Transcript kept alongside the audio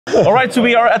All right, so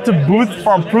we are at the booth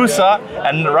from Prusa,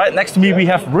 and right next to me we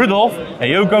have Rudolf, and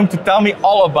you're going to tell me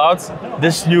all about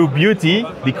this new beauty,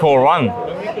 the Core One.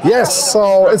 Yes,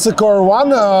 so it's a Core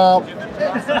One.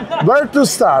 Where to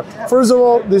start? First of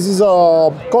all, this is a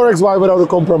Core XY without the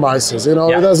compromises. You know,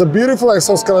 it has a beautiful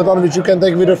exoskeleton which you can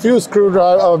take with a few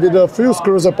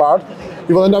screws apart.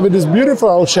 You will end up with this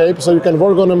beautiful shape, so you can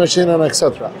work on the machine and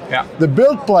etc. Yeah. The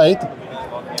build plate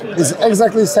is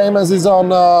exactly the same as is on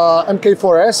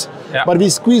MK4S, but we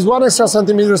squeeze 1 extra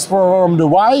centimeters from the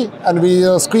Y, and we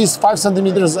squeeze 5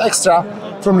 centimeters extra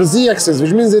from the Z-axis,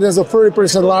 which means it has a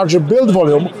 30% larger build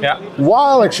volume,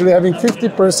 while actually having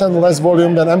 50% less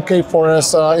volume than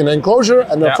MK4S in enclosure,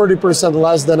 and 30%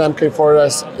 less than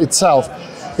MK4S itself.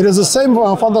 It has the same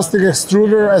fantastic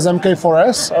extruder as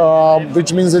MK4S,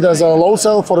 which means it has a low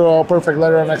cell for a perfect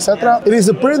letter and etc. It is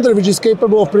a printer which is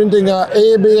capable of printing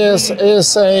ABS,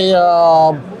 ASA,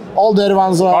 all the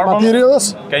advanced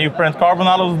materials. Can you print carbon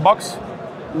out of the box?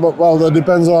 Well, that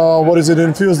depends on what is it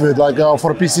infused with. Like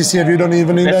for PCCF, you don't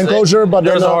even need the enclosure. But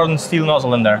there's a hardened steel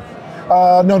nozzle in there.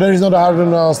 No, there is not a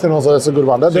hardened steel nozzle. That's a good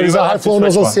one. There is a high flow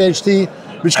nozzle CHT,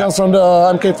 which comes from the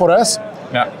MK4S.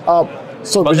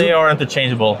 But they are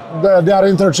interchangeable. They are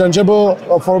interchangeable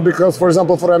because, for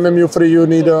example, for MMU3 you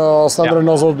need a standard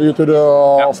nozzle due to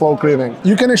the flow cleaning.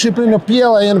 You can actually print a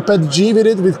PLA and PET-G with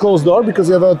it with closed door because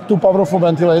you have 2 powerful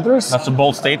ventilators. That's a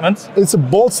bold statement. It's a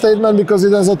bold statement because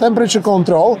it has a temperature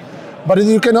control, but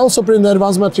you can also print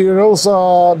advanced materials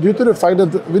due to the fact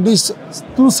that with these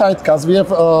 2 side cuts we have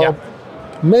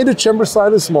made the chamber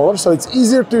slightly smaller, so it's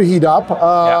easier to heat up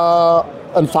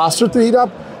and faster to heat up.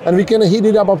 And we can heat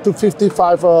it up to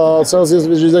 55 Celsius,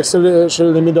 which is actually the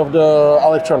limit of the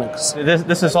electronics.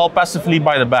 This is all passively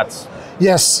by the beds?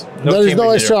 Yes, there is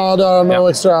no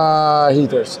extra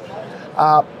heaters.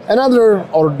 Another,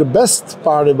 or the best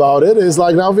part about it is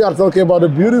like now we are talking about a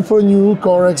beautiful new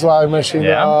Core XY machine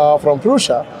from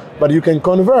Prusa, but you can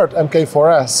convert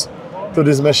MK4S to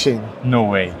this machine. No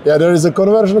way. Yeah, there is a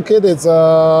conversion kit, it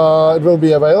will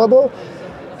be available.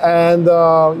 And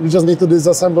you just need to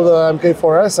disassemble the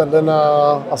MK4S and then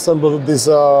assemble this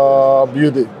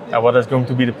beauty. And what is going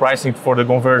to be the pricing for the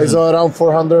conversion? It's around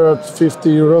 450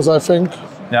 euros, I think.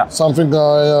 Yeah. Something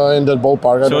in that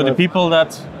ballpark. So the people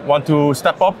that want to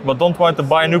step up but don't want to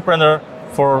buy a new printer,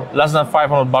 for less than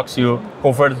 500 bucks you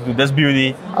convert it to this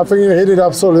beauty. I think you hit it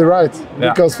absolutely right.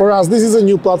 Because for us, this is a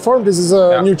new platform, this is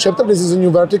a new chapter, this is a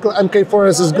new vertical.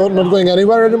 MK4S is not going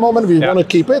anywhere at the moment, we want to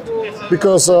keep it.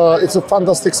 Because it's a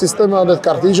fantastic system that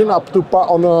Cartesian up to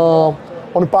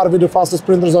on par with the fastest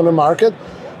printers on the market.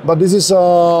 But this is,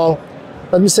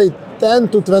 let me say, 10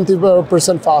 to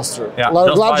 20% faster. Yeah,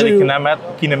 just by the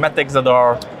kinematics that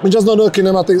are... Just not the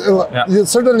kinematics.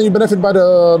 Certainly you benefit by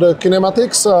the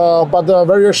kinematics, but the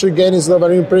very actually gain is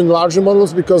when you print larger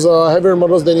models, because heavier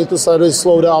models, they need to slightly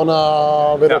slow down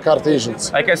with the Cartesians.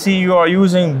 I can see you are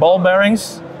using ball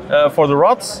bearings for the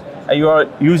rods. You are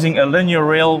using a linear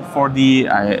rail for the...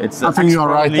 I think you are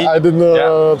right. I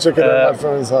didn't check it out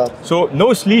from inside. So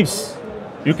no sleeves.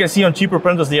 You can see on cheaper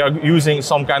printers they are using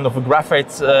some kind of a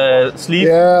graphite sleeve.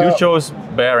 You chose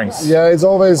bearings. Yeah, it's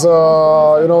always you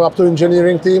know, up to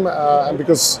engineering team, and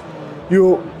because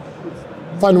you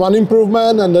find one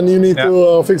improvement and then you need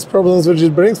to fix problems which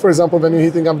it brings. For example, when you're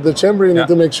heating up the chamber, you need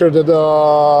to make sure that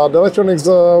the electronics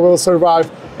will survive.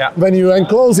 When you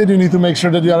enclose it, you need to make sure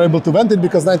that you are able to vent it,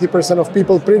 because 90% of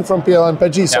people print from PL and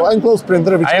PET-G. So enclosed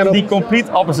printer, which I am the complete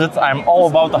opposite. I'm all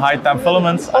about the high temp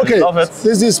filaments. I love it.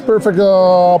 This is perfect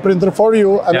printer for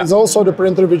you, and it's also the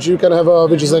printer which you can have,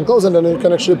 which is enclosed, and then you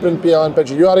can actually print PL and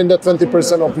PET-G. You are in that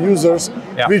 20% of users,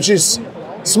 which is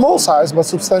small size but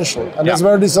substantial, and that's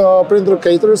where this printer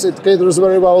caters. It caters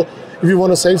very well if you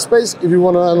want to save space, if you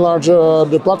want to enlarge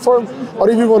the platform,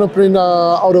 or if you want to print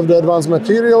out of the advanced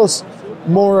materials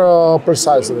more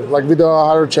precisely, like with a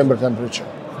higher chamber temperature.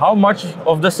 How much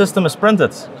of the system is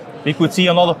printed? We could see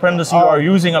on other printers you are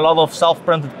using a lot of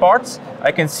self-printed parts.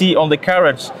 I can see on the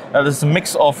carriage there's a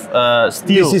mix of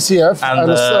steel, PCCF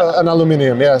and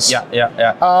aluminium. Yes.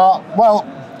 Well,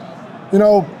 you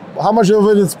know, how much of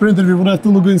it is printed, we would have to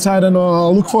look inside and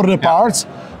look for the parts.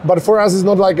 But for us, it's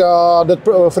not like that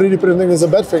 3D printing is a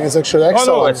bad thing. It's actually excellent.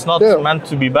 Oh no, it's not meant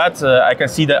to be bad. I can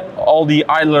see that all the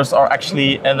idlers are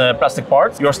actually in plastic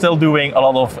parts. You're still doing a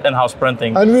lot of in-house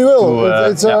printing. And we will.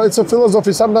 It's a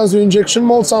philosophy. Sometimes you injection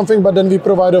mold something, but then we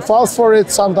provide a files for it.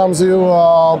 Sometimes you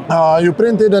you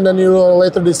print it, and then you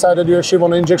later decide that you actually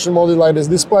want to injection mold it like this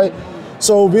display.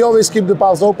 So we always keep the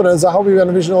paths open, and that's how we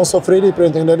envision also 3D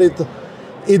printing, that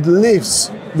it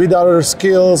lives with other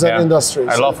skills and industries.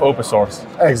 I love open source.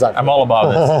 Exactly. I'm all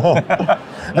about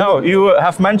it. Now, you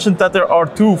have mentioned that there are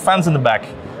 2 fans in the back.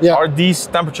 are these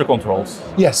temperature controls?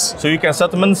 Yes. So you can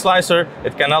set them in the slicer,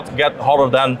 it cannot get hotter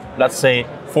than, let's say,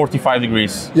 45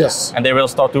 degrees. Yes. And they will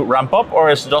start to ramp up, or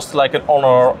it's just like an on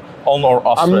or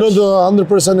off I'm switch? not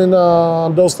 100% in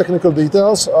those technical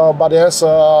details, but yes,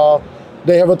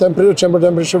 they have a chamber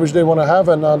temperature which they want to have,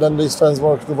 and then these fans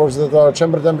work towards the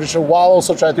chamber temperature while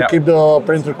also try to keep the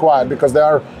printer quiet, because they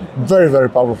are very, very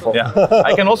powerful. Yeah.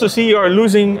 I can also see you are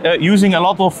using a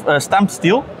lot of stamped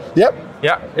steel. Yep.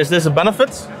 Yeah. Is this a benefit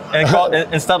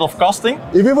instead of casting?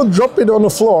 If you would drop it on the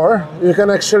floor, you can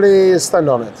actually stand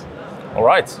on it. All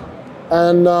right.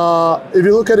 And if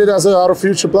you look at it as our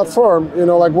future platform, you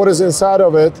know, like what is inside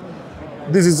of it,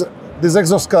 this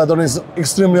exoskeleton is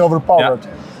extremely overpowered.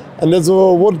 Yeah. And that's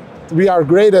what we are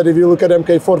great at. If you look at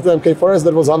MK4 to MK4S,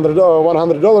 that was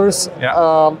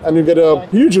 $100, and you get a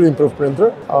hugely improved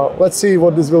printer. Let's see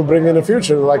what this will bring in the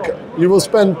future. Like, you will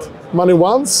spend money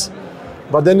once,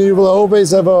 but then you will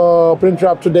always have a printer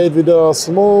up to date with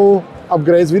small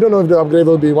upgrades. We don't know if the upgrade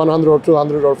will be $100 or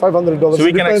 $200 or $500. So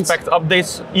we can expect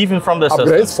updates even from the system?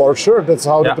 Upgrades, for sure. That's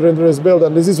how the printer is built,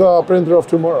 and this is a printer of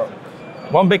tomorrow.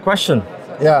 One big question.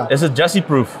 Yeah. Is it Jesse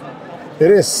proof? It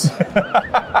is.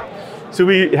 So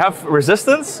we have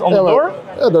resistance on the door?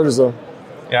 Yeah, there is a.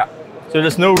 Yeah. So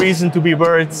there's no reason to be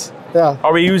worried. Yeah.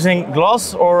 Are we using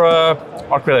glass or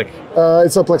acrylic?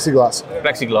 It's a plexiglass.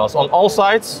 Plexiglass on all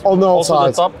sides? On all also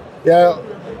sides. The top? Yeah.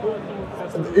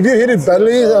 If you hit it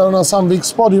badly on some weak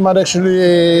spot, you might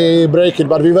actually break it.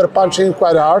 But we were punching it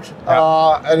quite hard,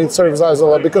 and it serves us a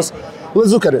lot because.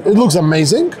 Let's look at it. It looks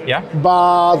amazing. Yeah.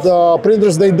 But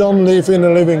printers, they don't live in the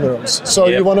living rooms. So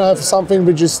you want to have something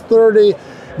which is sturdy,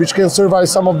 which can survive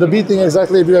some of the beating.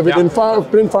 Exactly. If you have it in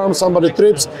print farm, somebody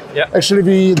trips. Actually,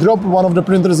 we dropped one of the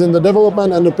printers in the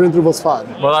development, and the printer was fine.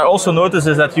 What I also noticed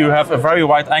is that you have a very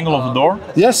wide angle of the door.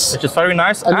 Yes. Which is very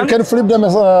nice. And you can flip them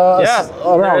around.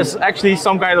 There's actually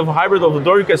some kind of hybrid of the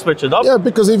door. You can switch it up. Yeah,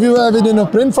 because if you have it in a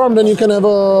print farm, then you can have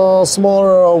a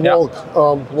smaller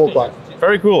wall line.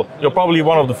 Very cool. You're probably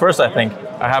one of the first, I think.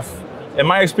 I have, in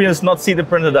my experience, not seen the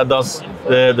printer that does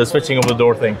the switching of the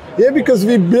door thing. Yeah, because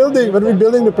when we're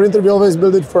building the printer, we always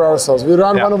build it for ourselves. We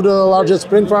run one of the largest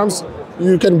print farms.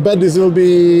 You can bet this will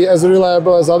be as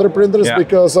reliable as other printers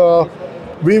because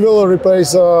we will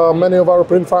replace many of our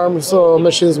print farms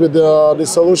machines with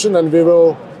this solution, and it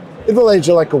will age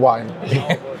like a wine.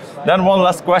 Then one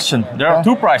last question. There are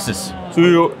two prices. So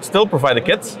you still provide a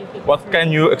kit. What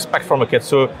can you expect from a kit?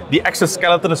 So the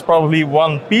exoskeleton is probably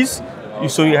one piece.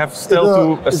 So you have still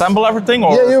to assemble everything?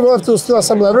 Or? Yeah, you will have to still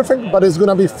assemble everything, but it's going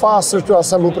to be faster to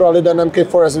assemble probably than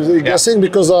MK4S is guessing,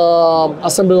 because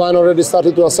assembly line already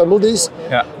started to assemble these.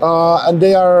 Yeah. And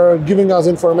they are giving us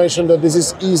information that this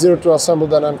is easier to assemble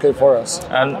than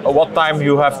MK4S. And what time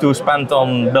you have to spend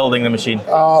on building the machine?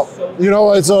 You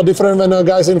know, it's different when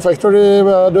guys in factory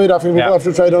do it. I think people have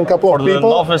to try it on a couple of people. For the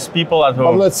novice people at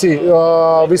home. But let's see.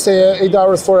 We say 8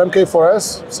 hours for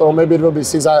MK4S, so maybe it will be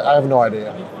 6. I have no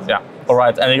idea. Yeah. All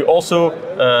right, and you also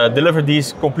deliver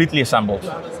these completely assembled?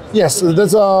 Yes,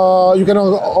 that's, you can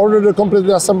order the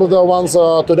completely assembled ones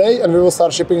today, and we will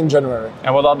start shipping in January.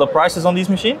 And what are the prices on these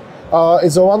machines?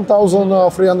 It's a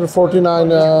 1,349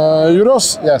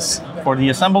 euros, yes. For the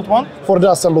assembled one? For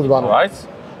the assembled one. All right.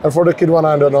 And for the kit one,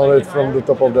 I don't know it from the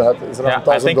top of the head. It's around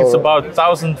 $1,000. I think it's about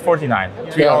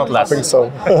 1,049, 300 less. I think so.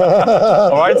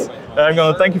 All right. I'm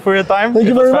going to thank you for your time. Thank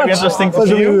you very much. It was very interesting to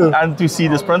see you and to see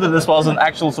this printer. This was an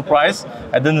actual surprise.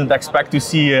 I didn't expect to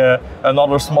see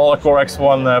another smaller Core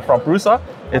X1 from Prusa.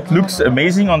 It looks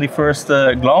amazing on the first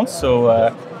glance. So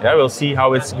yeah, we'll see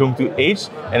how it's going to age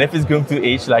and if it's going to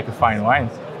age like a fine wine.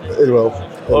 It will.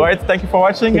 All right, thank you for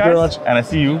watching, guys. Thank you very much. And I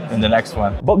see you in the next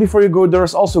one. But before you go,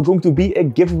 there's also going to be a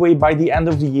giveaway by the end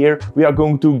of the year. We are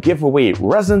going to give away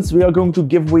resins, we are going to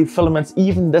give away filaments,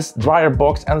 even this dryer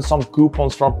box and some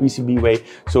coupons from PCBWay.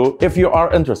 So if you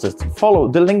are interested, follow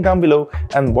the link down below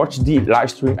and watch the live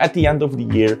stream at the end of the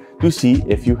year to see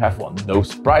if you have won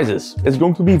those prizes. It's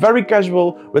going to be very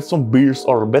casual with some beers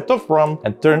or a bit of rum,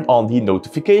 and turn on the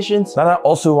notifications. Then I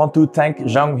also want to thank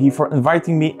Zhang for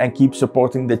inviting me and keep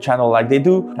supporting the channel like they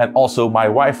do, and also my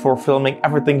wife for filming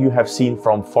everything you have seen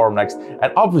from FORMNEXT,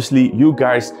 and obviously you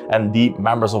guys and the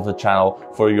members of the channel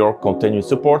for your continued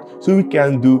support so we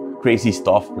can do crazy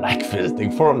stuff like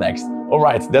visiting FORMNEXT.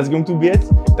 Alright, that's going to be it.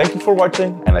 Thank you for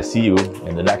watching and I see you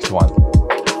in the next one.